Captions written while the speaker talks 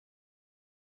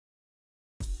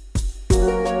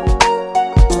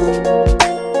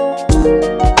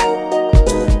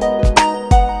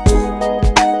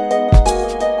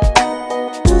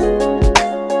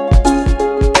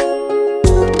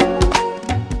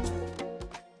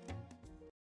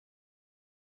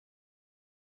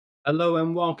Hello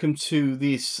and welcome to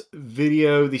this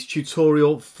video, this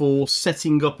tutorial for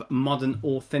setting up Modern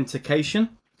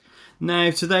Authentication.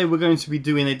 Now today we're going to be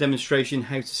doing a demonstration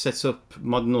how to set up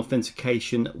Modern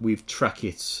Authentication with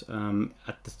Trackit.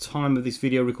 At the time of this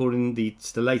video recording,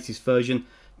 it's the latest version,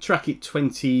 Trackit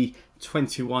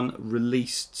 2021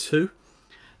 Release 2.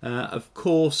 Of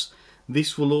course,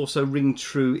 this will also ring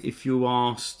true if you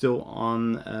are still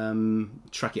on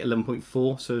Trackit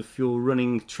 11.4. So if you're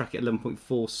running Trackit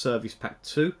 11.4 Service Pack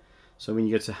 2, so when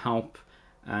you go to Help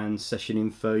and Session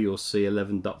Info, you'll see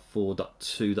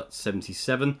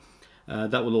 11.4.2.77.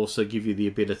 That will also give you the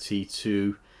ability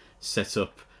to set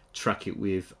up Trackit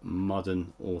with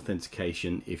Modern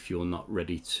Authentication if you're not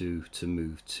ready to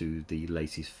move to the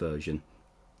latest version.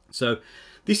 So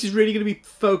this is really going to be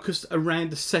focused around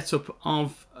the setup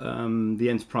of the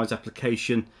enterprise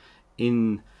application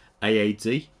in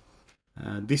AAD.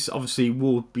 This obviously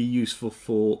will be useful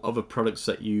for other products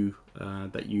that you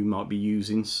might be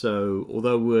using. So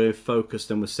although we're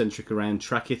focused and we're centric around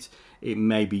Trackit, it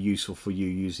may be useful for you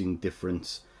using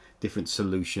different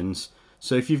solutions.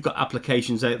 So if you've got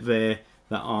applications out there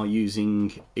that are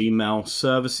using email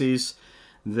services,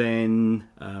 then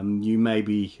you may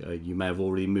have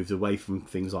already moved away from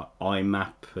things like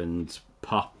IMAP and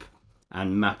POP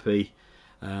and MAPI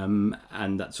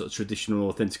and that sort of traditional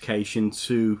authentication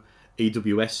to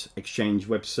EWS, Exchange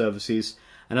Web Services,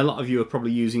 and a lot of you are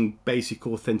probably using basic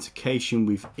authentication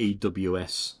with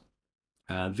EWS.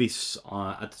 This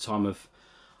at the time of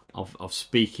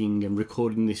speaking and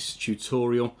recording this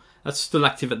tutorial, that's still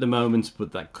active at the moment,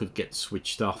 but that could get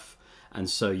switched off, and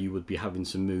so you would be having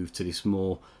to move to this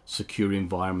more secure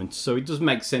environment. So it does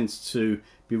make sense to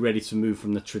be ready to move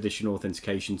from the traditional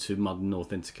authentication to modern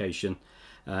authentication,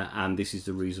 and this is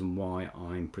the reason why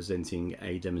I'm presenting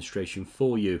a demonstration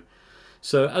for you.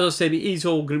 So as I said, it is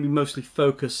all going to be mostly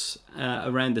focused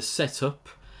around the setup,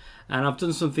 and I've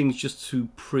done some things just to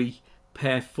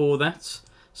prepare for that.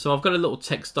 So I've got a little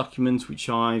text document which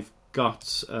I've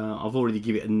got, I've already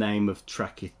given it a name of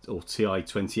Trackit or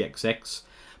TI20XX,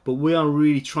 but we are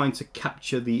really trying to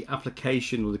capture the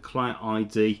application or the client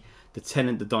ID, the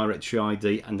tenant, the directory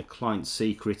ID, and the client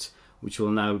secret, which will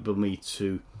enable me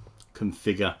to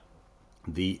configure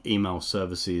the email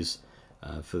services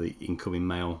for the incoming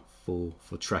mail for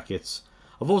Trackit.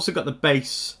 I've also got the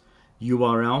base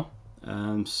URL,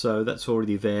 so that's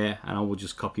already there, and I will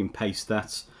just copy and paste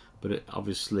that. But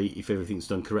obviously, if everything's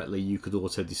done correctly, you could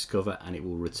auto discover and it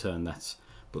will return that.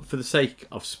 But for the sake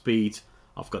of speed,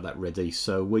 I've got that ready.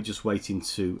 So we're just waiting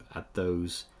to add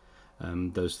those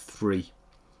three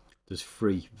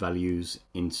values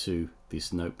into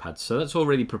this notepad. So that's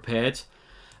already prepared.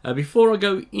 Before I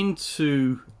go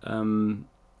into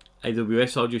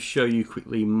AWS, I'll just show you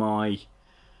quickly my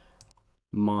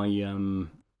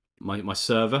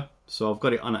server. So I've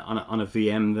got it on a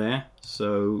VM there.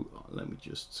 So let me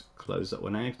just close that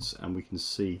one out, and we can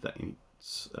see that in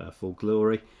its full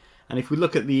glory. And if we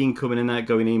look at the incoming and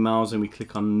outgoing emails and we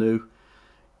click on New,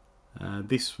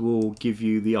 this will give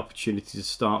you the opportunity to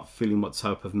start filling what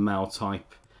type of mail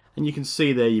type. And you can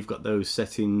see there you've got those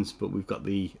settings, but we've got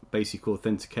the basic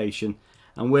authentication,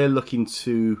 and we're looking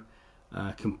to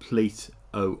complete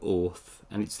oAuth.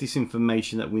 And it's this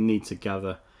information that we need to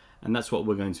gather, and that's what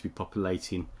we're going to be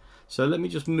populating. So let me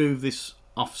just move this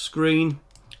off screen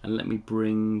and let me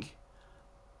bring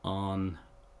on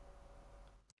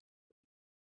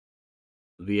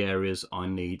the areas I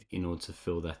need in order to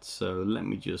fill that. So let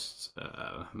me just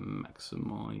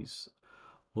maximize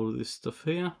all of this stuff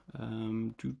here.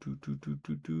 Let's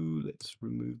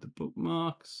remove the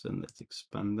bookmarks and let's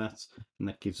expand that, and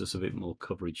that gives us a bit more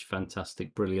coverage.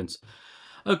 Fantastic, brilliant.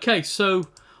 Okay, so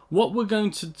what we're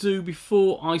going to do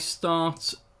before I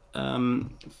start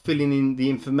filling in the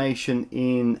information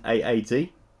in AAD,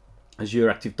 Azure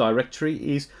Active Directory,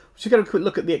 is we're just going to quick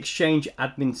look at the Exchange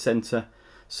Admin Center.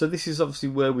 So this is obviously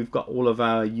where we've got all of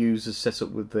our users set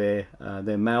up with their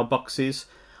mailboxes.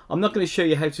 I'm not going to show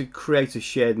you how to create a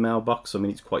shared mailbox. I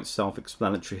mean, it's quite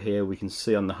self-explanatory here. We can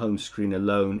see on the home screen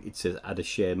alone, it says add a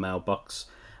shared mailbox.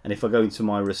 And if I go into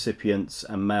my recipients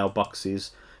and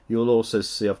mailboxes, you'll also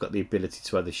see I've got the ability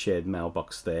to add a shared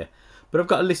mailbox there. But I've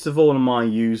got a list of all of my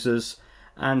users,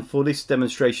 and for this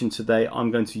demonstration today, I'm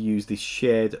going to use this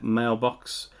shared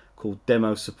mailbox called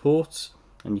Demo Support,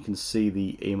 and you can see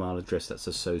the email address that's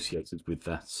associated with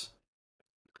that.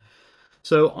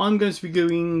 So I'm going to be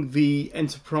doing the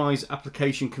enterprise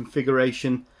application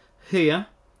configuration here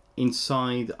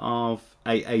inside of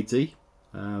AAD,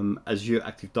 Azure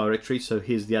Active Directory. So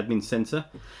here's the admin center.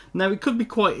 Now it could be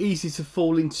quite easy to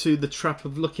fall into the trap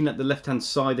of looking at the left hand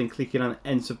side and clicking on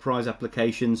enterprise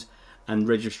applications and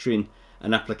registering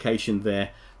an application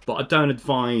there, but I don't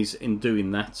advise in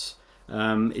doing that.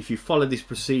 If you follow this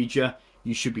procedure,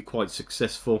 you should be quite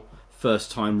successful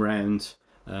first time round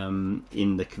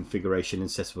in the configuration and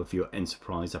setup of your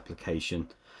enterprise application.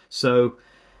 So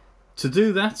to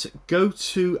do that, go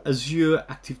to Azure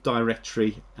Active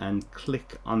Directory and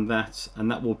click on that, and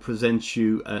that will present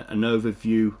you an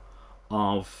overview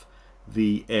of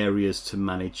the areas to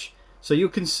manage. So you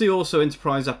can see also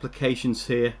enterprise applications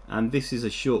here, and this is a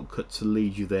shortcut to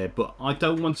lead you there, but I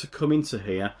don't want to come into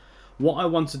here. What I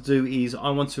want to do is I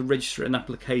want to register an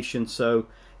application. So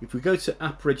if we go to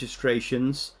app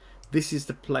registrations, this is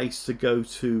the place to go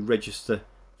to register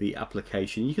the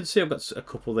application. You can see I've got a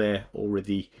couple there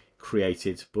already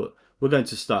created, but we're going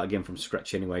to start again from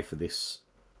scratch anyway for this.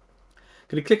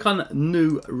 Going to click on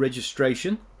new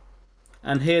registration,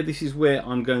 and here this is where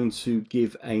I'm going to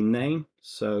give a name.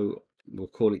 So we'll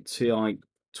call it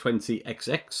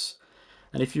TI20XX,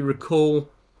 and if you recall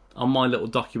on my little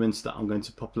documents that I'm going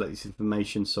to populate this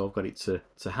information, so I've got it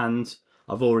to hand.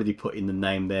 I've already put in the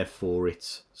name there for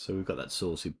it, so we've got that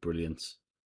sorted. Brilliant.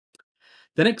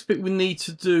 The next bit we need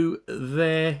to do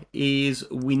there is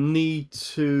we need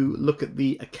to look at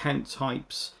the account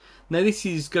types. Now this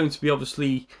is going to be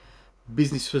obviously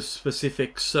business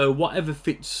specific, so whatever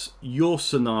fits your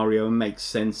scenario and makes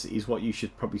sense is what you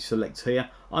should probably select here.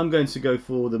 I'm going to go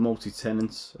for the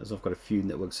multi-tenant, as I've got a few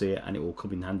networks here and it will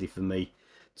come in handy for me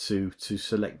to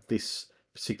select this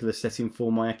particular setting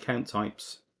for my account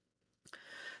types.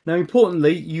 Now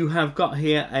importantly, you have got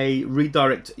here a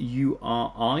Redirect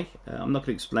URI. I'm not going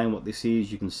to explain what this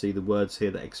is. You can see the words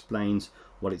here that explains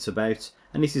what it's about,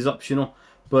 and this is optional,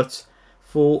 but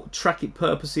for tracking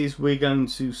purposes we're going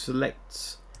to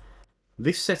select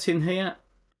this setting here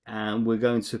and we're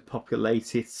going to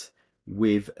populate it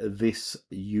with this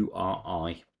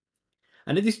URI.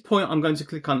 And at this point I'm going to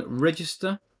click on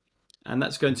register, and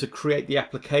that's going to create the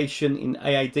application in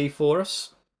AAD for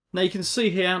us. Now you can see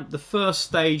here the first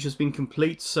stage has been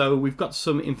complete, so we've got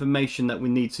some information that we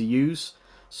need to use.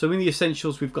 So in the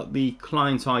essentials we've got the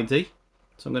client ID,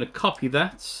 so I'm going to copy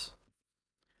that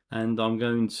and I'm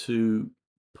going to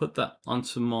put that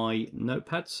onto my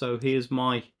notepad. So here's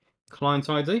my client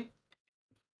ID.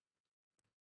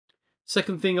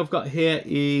 Second thing I've got here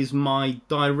is my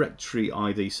directory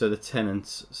ID, so the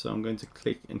tenants. So I'm going to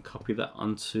click and copy that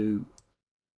onto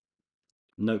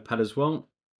notepad as well.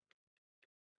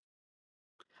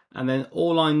 And then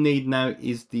all I need now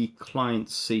is the client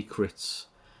secrets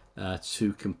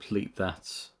to complete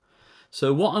that.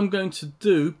 So what I'm going to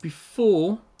do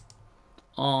before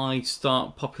I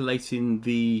start populating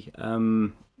the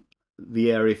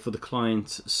area for the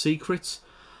client secrets,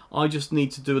 I just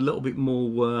need to do a little bit more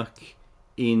work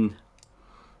in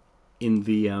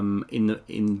the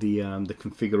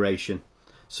configuration.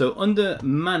 So under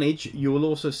manage, you will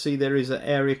also see there is an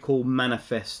area called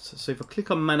manifest. So if I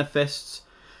click on manifests,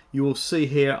 you will see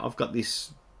here I've got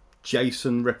this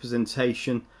JSON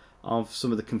representation of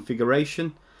some of the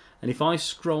configuration, and if I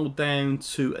scroll down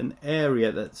to an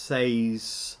area that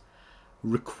says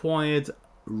required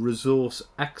resource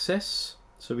access,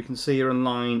 so we can see here on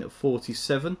line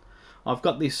 47 I've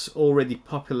got this already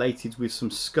populated with some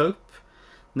scope.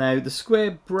 Now the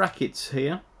square brackets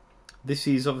here, this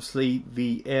is obviously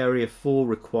the area for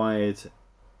required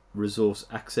resource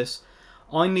access.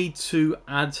 I need to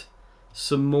add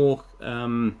some more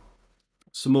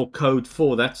code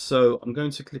for that, so I'm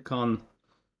going to click on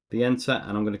the enter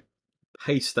and I'm going to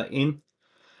paste that in.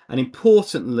 And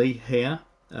importantly here,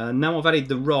 now I've added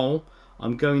the role,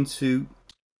 I'm going to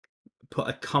put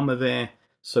a comma there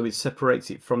so it separates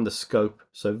it from the scope.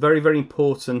 So very, very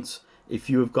important if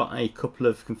you have got a couple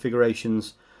of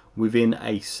configurations within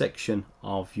a section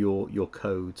of your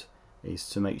code, is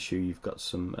to make sure you've got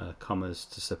some commas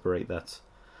to separate that.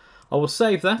 I will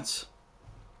save that.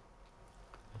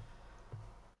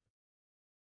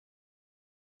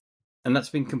 And that's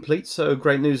been complete, so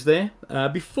great news there.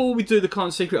 Before we do the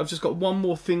client secret, I've just got one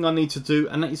more thing I need to do,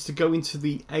 and that is to go into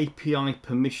the API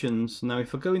permissions. Now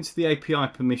if I go into the API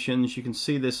permissions, you can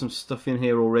see there's some stuff in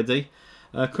here already.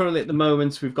 Currently at the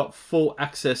moment we've got full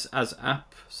access as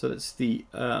app, so that's the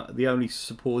only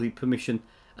supported permission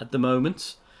at the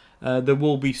moment. There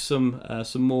will be some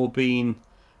more being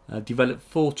developed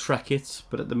for Trackit,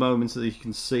 but at the moment, as you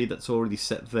can see, that's already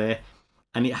set there.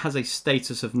 And it has a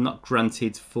status of not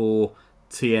granted for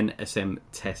TNSM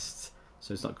tests,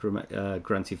 so it's not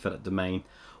granted for that domain.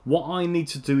 What I need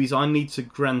to do is I need to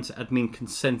grant admin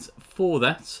consent for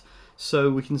that. So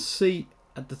we can see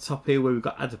at the top here where we've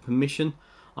got add a permission,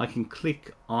 I can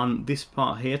click on this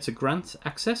part here to grant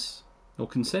access or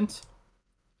consent.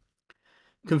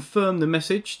 confirm the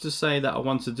message to say that I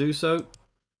want to do so.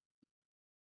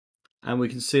 And we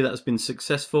can see that's been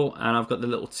successful, and I've got the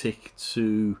little tick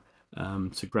to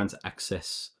grant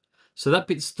access. So that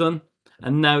bit's done,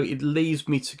 and now it leaves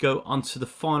me to go onto the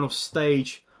final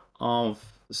stage of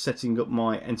setting up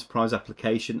my enterprise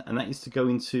application, and that is to go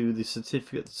into the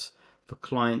certificates for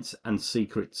clients and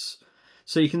secrets.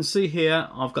 So you can see here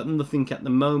I've got nothing at the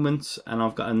moment, and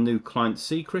I've got a new client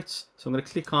secret. So I'm going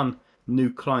to click on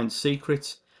new client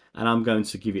secret, and I'm going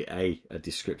to give it a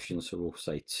description. So we'll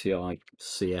say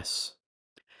TICS.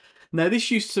 Now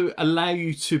this used to allow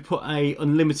you to put a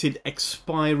unlimited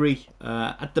expiry.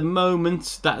 At the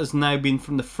moment that has now been,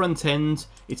 from the front end,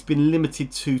 it's been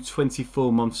limited to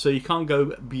 24 months. So you can't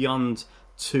go beyond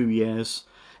 2 years.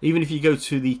 Even if you go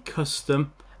to the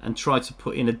custom and try to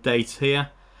put in a date here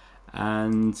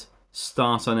and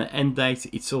start on an end date,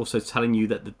 it's also telling you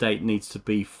that the date needs to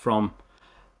be from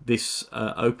this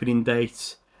opening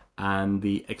date, and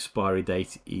the expiry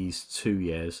date is 2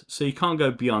 years. So you can't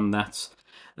go beyond that.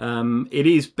 It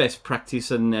is best practice,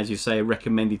 and as you say,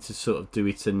 recommended to sort of do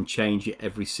it and change it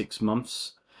every 6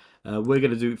 months. We're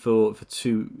going to do it for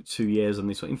 2 years on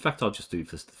this one. In fact, I'll just do it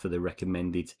for the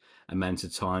recommended amount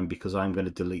of time, because I'm going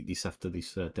to delete this after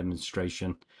this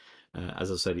demonstration.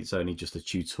 As I said, it's only just a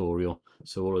tutorial,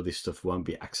 so all of this stuff won't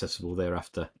be accessible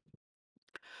thereafter.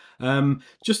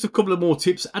 Just a couple of more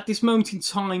tips. At this moment in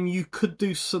time, you could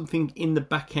do something in the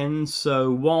back end.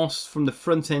 So whilst from the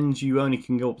front end you only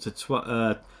can go up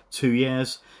to 2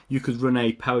 years, you could run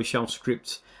a PowerShell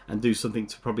script and do something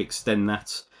to probably extend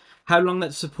that. How long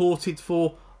that's supported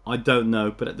for, I don't know,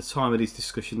 but at the time of this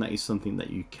discussion, that is something that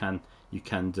you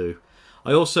can do.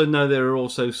 I also know there are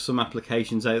also some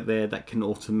applications out there that can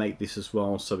automate this as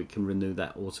well, so it can renew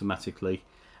that automatically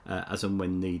as and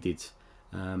when needed.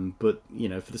 But you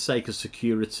know, for the sake of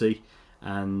security,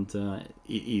 and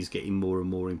it is getting more and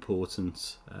more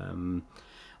important.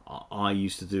 I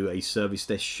used to do a service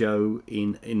desk show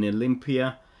in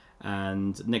Olympia,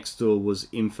 and next door was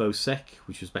InfoSec,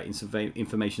 which was about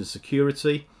information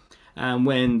security. And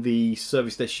when the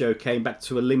service desk show came back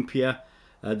to Olympia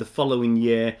the following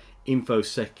year,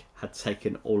 InfoSec had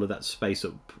taken all of that space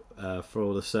up for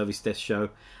all the service desk show,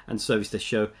 and service desk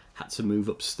show had to move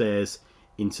upstairs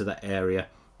into that area.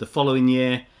 The following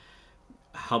year,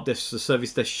 the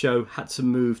service desk show had to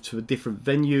move to a different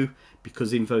venue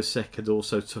because InfoSec had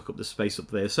also took up the space up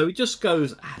there. So it just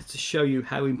goes to show you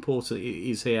how important it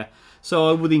is here. So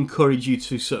I would encourage you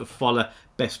to sort of follow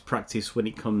best practice when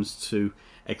it comes to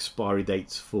expiry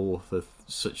dates for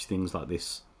such things like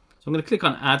this. So I'm going to click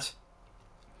on add,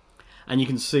 and you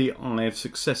can see I have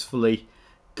successfully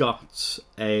got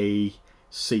a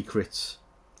secret.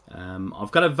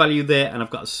 I've got a value there, and I've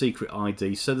got a secret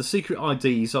ID. So the secret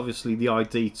ID is obviously the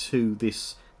ID to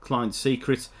this client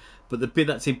secret, but the bit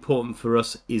that's important for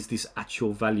us is this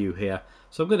actual value here.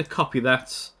 So I'm going to copy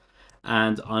that,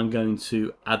 and I'm going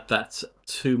to add that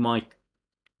to my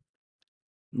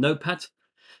notepad.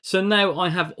 So now I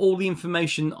have all the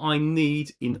information I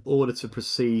need in order to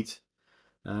proceed.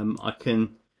 I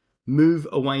can move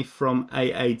away from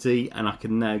AAD, and I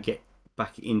can now get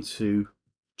back into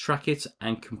Track It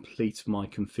and complete my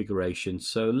configuration.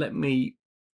 So let me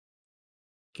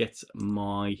get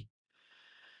my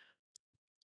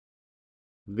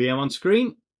VM on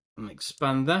screen and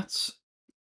expand that.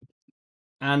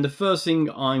 And the first thing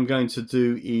I'm going to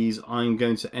do is I'm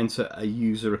going to enter a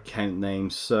user account name.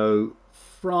 So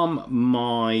from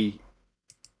my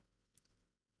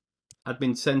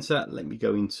admin center, let me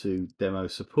go into demo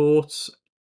support,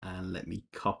 and let me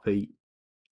copy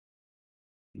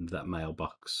that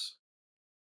mailbox.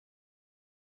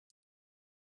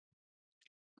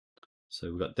 So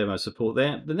we've got demo support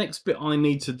there. The next bit I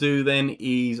need to do then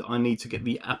is I need to get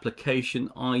the application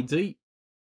ID.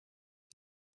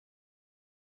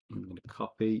 I'm going to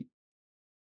copy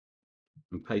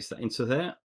and paste that into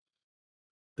there.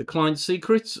 The client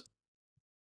secret,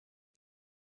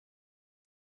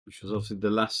 which was obviously the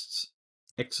last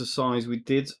exercise we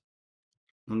did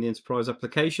on the enterprise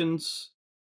applications.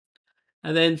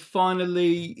 And then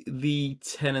finally, the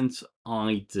tenant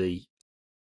ID.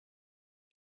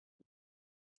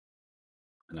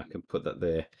 And I can put that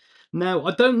there. Now,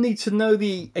 I don't need to know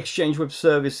the Exchange Web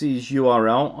Services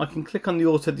URL. I can click on the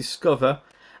Auto Discover,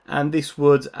 and this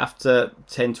would, after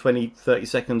 10, 20, 30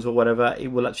 seconds or whatever, it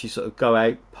will actually sort of go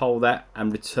out, poll that,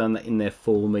 and return that in there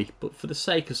for me. But for the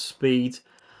sake of speed,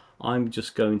 I'm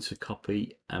just going to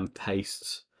copy and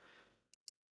paste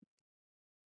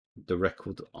the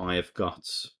record I have got.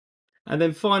 And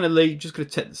then finally, just going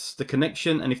to test the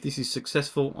connection, and if this is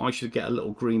successful, I should get a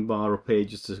little green bar up here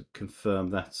just to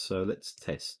confirm that. So let's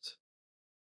test.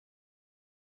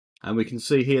 And we can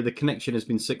see here the connection has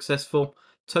been successful.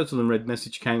 Total unread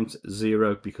message count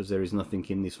 0 because there is nothing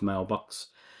in this mailbox.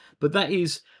 But that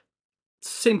is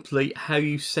simply how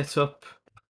you set up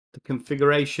the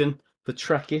configuration for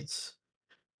Trackit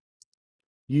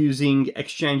using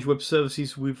Exchange Web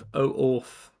Services with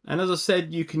oAuth. And as I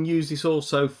said, you can use this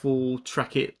also for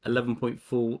Trackit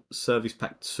 11.4 Service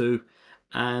Pack 2,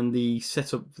 and the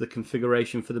setup of the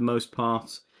configuration for the most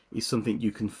part is something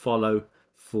you can follow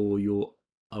for your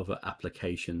other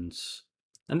applications.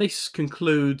 And this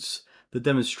concludes the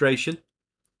demonstration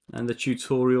and the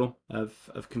tutorial of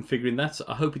configuring that.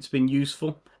 I hope it's been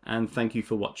useful, and thank you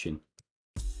for watching.